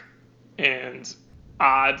dark and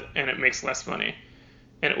odd, and it makes less money,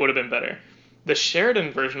 and it would have been better. The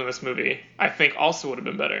Sheridan version of this movie, I think, also would have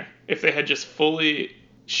been better if they had just fully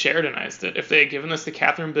Sheridanized it. If they had given this to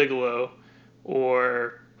Catherine Bigelow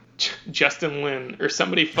or Justin Lin or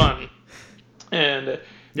somebody fun and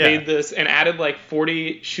made this and added like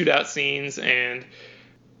 40 shootout scenes and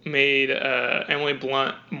made Emily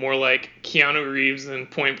Blunt more like Keanu Reeves in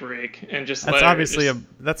Point Break and just that's obviously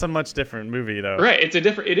that's a much different movie though. Right, it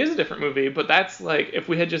is a different movie, but that's like if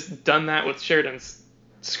we had just done that with Sheridan's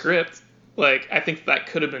script, like I think that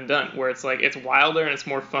could have been done where it's like it's wilder and it's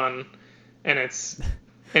more fun and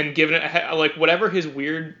and given it like whatever his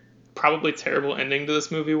weird probably terrible ending to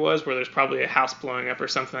this movie was where there's probably a house blowing up or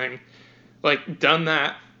something, like done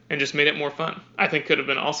that and just made it more fun. I think could have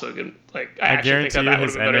been also good. Like I actually think that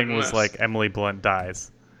his ending was like Emily Blunt dies.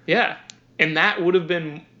 Yeah, and that would have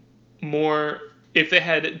been more if they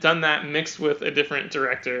had done that mixed with a different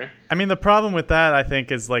director. I mean, the problem with that I think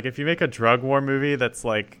is like if you make a drug war movie that's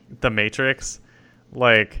like The Matrix,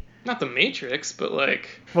 like not The Matrix, but like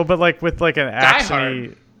but like with like an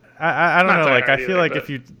action-y. I don't know. Like I feel like if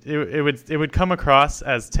it would come across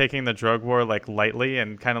as taking the drug war like lightly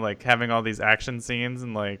and kind of like having all these action scenes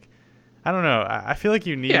and like I don't know. I feel like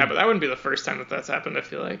you need. Yeah, but that wouldn't be the first time that's happened. I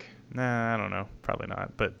feel like. Nah, I don't know. Probably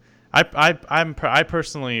not. But I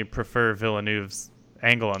personally prefer Villeneuve's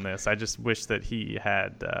angle on this. I just wish that he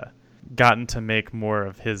had gotten to make more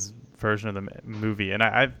of his version of the movie. And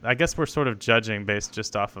I guess we're sort of judging based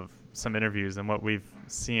just off of some interviews and what we've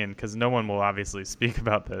seen, because no one will obviously speak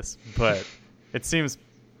about this, but it seems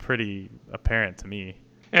pretty apparent to me.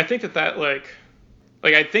 And I think that like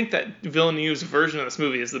I think that Villeneuve's version of this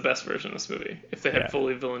movie is the best version of this movie. If they had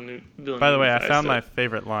fully Villeneuve. By the way, I found my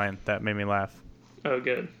favorite line that made me laugh. Oh,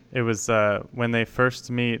 good. It was when they first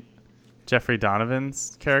meet Jeffrey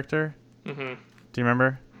Donovan's character. Mm-hmm. Do you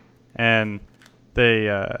remember? And they,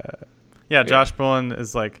 Josh Brolin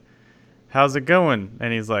is like, "How's it going?"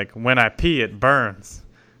 And he's like, "When I pee, it burns."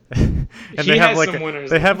 And they have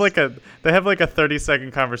like a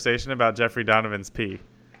 30-second conversation about Jeffrey Donovan's pee,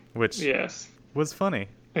 which was funny.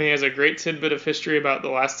 And he has a great tidbit of history about the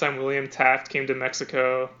last time William Taft came to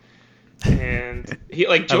Mexico. And he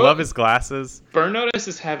I love his glasses. Burn Notice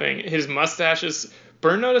is having his mustaches.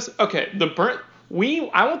 Burn Notice. Okay,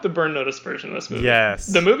 I want the Burn Notice version of this movie. Yes.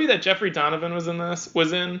 The movie that Jeffrey Donovan was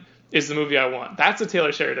in is the movie I want. That's a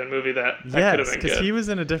Taylor Sheridan movie that could have been good. Because he was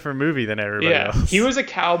in a different movie than everybody else. He was a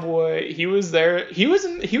cowboy. He was there. He was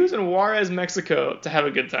in Juarez, Mexico, to have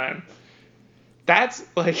a good time. That's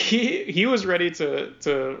like he was ready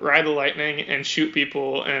to ride the lightning and shoot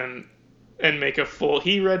people and make a full.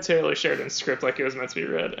 He read Taylor Sheridan's script like it was meant to be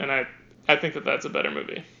read, and I think that that's a better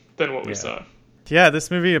movie than what we saw. Yeah, this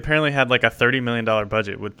movie apparently had like a $30 million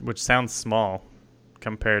budget, which sounds small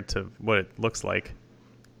compared to what it looks like.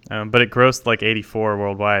 But it grossed like 84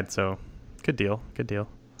 worldwide, so good deal.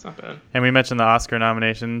 It's not bad. And we mentioned the Oscar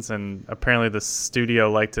nominations, and apparently the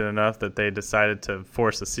studio liked it enough that they decided to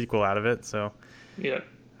force a sequel out of it. So yeah,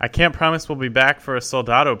 I can't promise we'll be back for a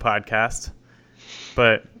Soldado podcast,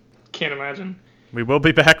 but can't imagine. We will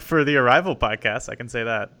be back for the Arrival podcast. I can say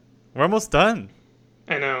that. We're almost done.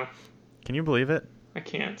 I know. Can you believe it? I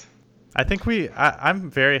can't. I think I'm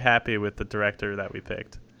very happy with the director that we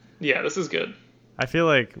picked. Yeah, this is good. I feel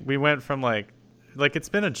like we went from like like it's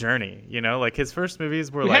been a journey, you know? Like his first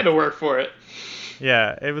movies were We like had to work for it.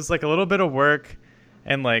 yeah, it was like a little bit of work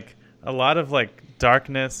and like a lot of like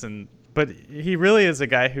darkness but he really is a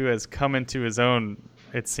guy who has come into his own,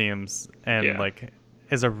 it seems, and like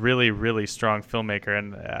is a really, really strong filmmaker.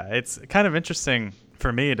 And it's kind of interesting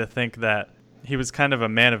for me to think that he was kind of a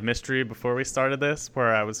man of mystery before we started this,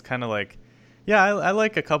 where I was kind of like, yeah, I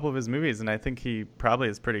like a couple of his movies and I think he probably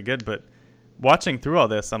is pretty good. But watching through all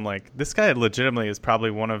this, I'm like, this guy legitimately is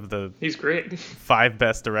probably one of the he's great 5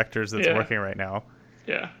 best directors that's working right now.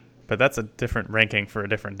 Yeah. But that's a different ranking for a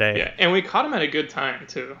different day. Yeah, and we caught him at a good time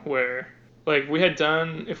too, where like if we had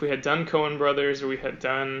done Coen Brothers or we had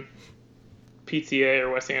done PTA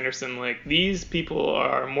or Wes Anderson, like these people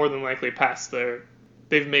are more than likely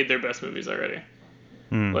they've made their best movies already.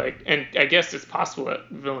 Like, and I guess it's possible that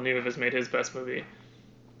Villeneuve has made his best movie,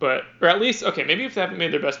 or at least, okay, maybe if they haven't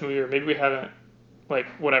made their best movie, or maybe we haven't, like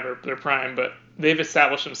whatever, their prime, but they've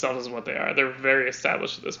established themselves as what they are. They're very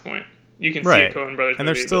established at this point. You can see a Coen Brothers and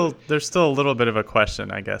movie. There's still a little bit of a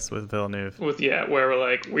question, I guess, with Villeneuve. Where we're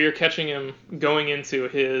like, we are catching him going into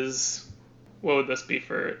his, what would this be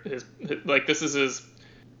for his like, this is his,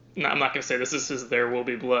 no, I'm not going to say this is his There Will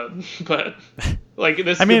Be Blood, but like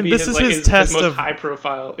this could be this his, is like, his test most of high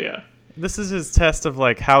profile, This is his test of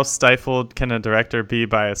like how stifled can a director be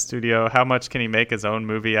by a studio? How much can he make his own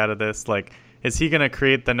movie out of this? Like, is he going to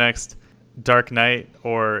create the next Dark Knight,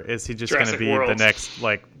 or is he just going to be the next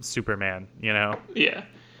like Superman, you know? Yeah.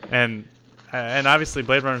 And obviously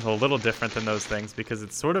Blade Runner is a little different than those things because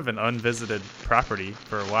it's sort of an unvisited property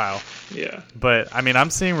for a while. Yeah. But I mean, I'm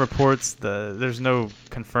seeing reports there's no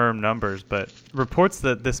confirmed numbers, but reports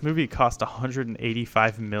that this movie cost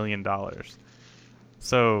 $185 million.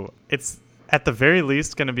 So it's at the very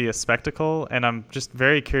least going to be a spectacle, and I'm just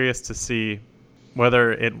very curious to see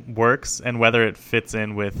whether it works and whether it fits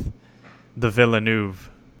in with the Villeneuve.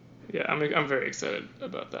 Yeah, I'm very excited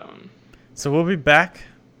about that one. So we'll be back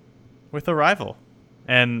with Arrival,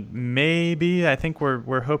 and maybe I think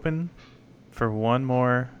we're hoping for one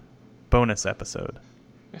more bonus episode.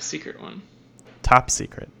 A secret one. Top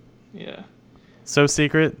secret. Yeah. So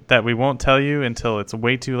secret that we won't tell you until it's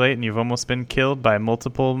way too late and you've almost been killed by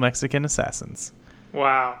multiple Mexican assassins.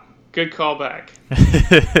 Wow. Good callback.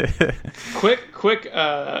 Quick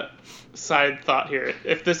side thought here.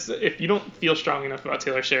 If you don't feel strong enough about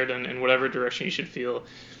Taylor Sheridan in whatever direction you should feel,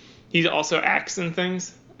 he also acts in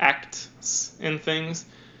things. He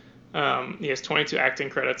has 22 acting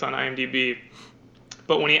credits on IMDb.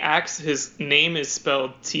 But when he acts, his name is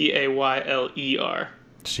spelled Tayler.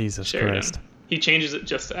 Jesus Sheridan. Christ. He changes it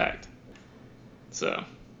just to act. So,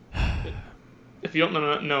 if you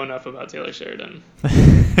don't know enough about Taylor Sheridan.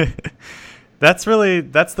 That's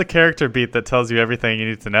the character beat that tells you everything you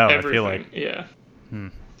need to know, Everything, I feel like. Yeah.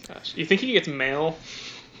 Gosh. You think he gets mail?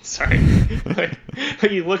 Sorry. like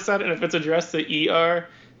he looks at it, and if it's addressed to ER,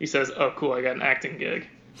 he says, oh, cool, I got an acting gig.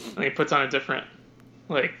 And he puts on a different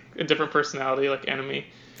personality, like Enemy.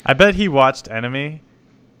 I bet he watched Enemy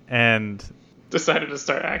and decided to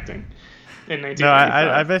start acting in 1995.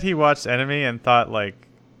 No, I bet he watched Enemy and thought, like,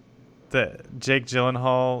 that Jake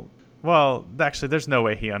Gyllenhaal... Well, actually, there's no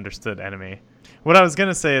way he understood Enemy. What I was going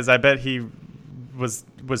to say is I bet he was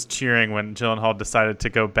cheering when Gyllenhaal decided to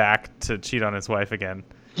go back to cheat on his wife again.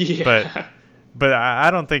 Yeah. But I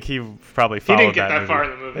don't think he probably followed that movie. He didn't get that far in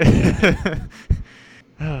the movie.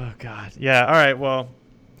 Oh, God. Yeah, all right, well,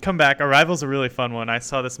 come back. Arrival's a really fun one. I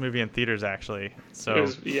saw this movie in theaters, actually. So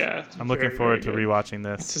I'm looking forward to rewatching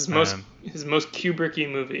this. It's his most Kubrick-y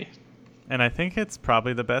movie. And I think it's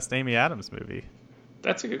probably the best Amy Adams movie.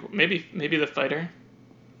 That's a good one. Maybe The Fighter.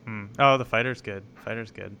 Oh, The Fighter's good.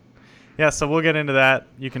 Fighter's good. Yeah, so we'll get into that.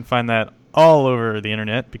 You can find that all over the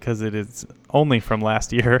internet because it is only from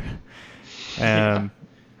last year. And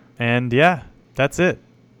yeah, that's it.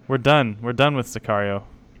 We're done. We're done with Sicario.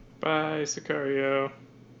 Bye, Sicario.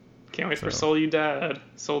 Can't wait for Soul You Dad.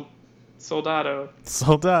 Soldado.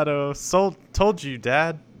 Told you,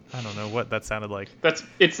 Dad. I don't know what that sounded like.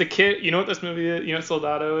 It's the kid. You know what this movie is? You know what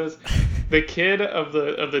Soldado is? The kid of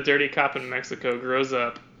the dirty cop in Mexico grows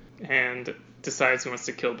up and decides he wants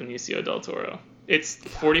to kill Benicio del Toro. It's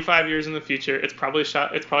 45 years in the future. It's probably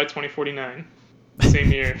 2049.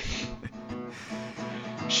 Same year.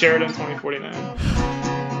 Sheridan 2049.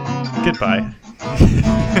 Goodbye.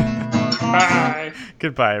 Bye.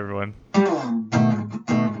 Goodbye, everyone.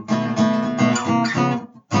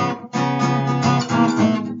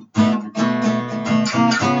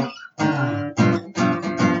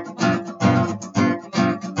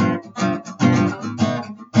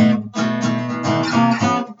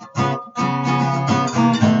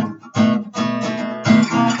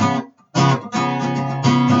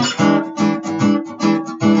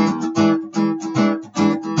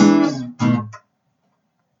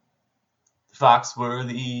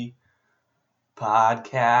 Foxworthy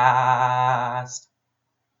Podcast.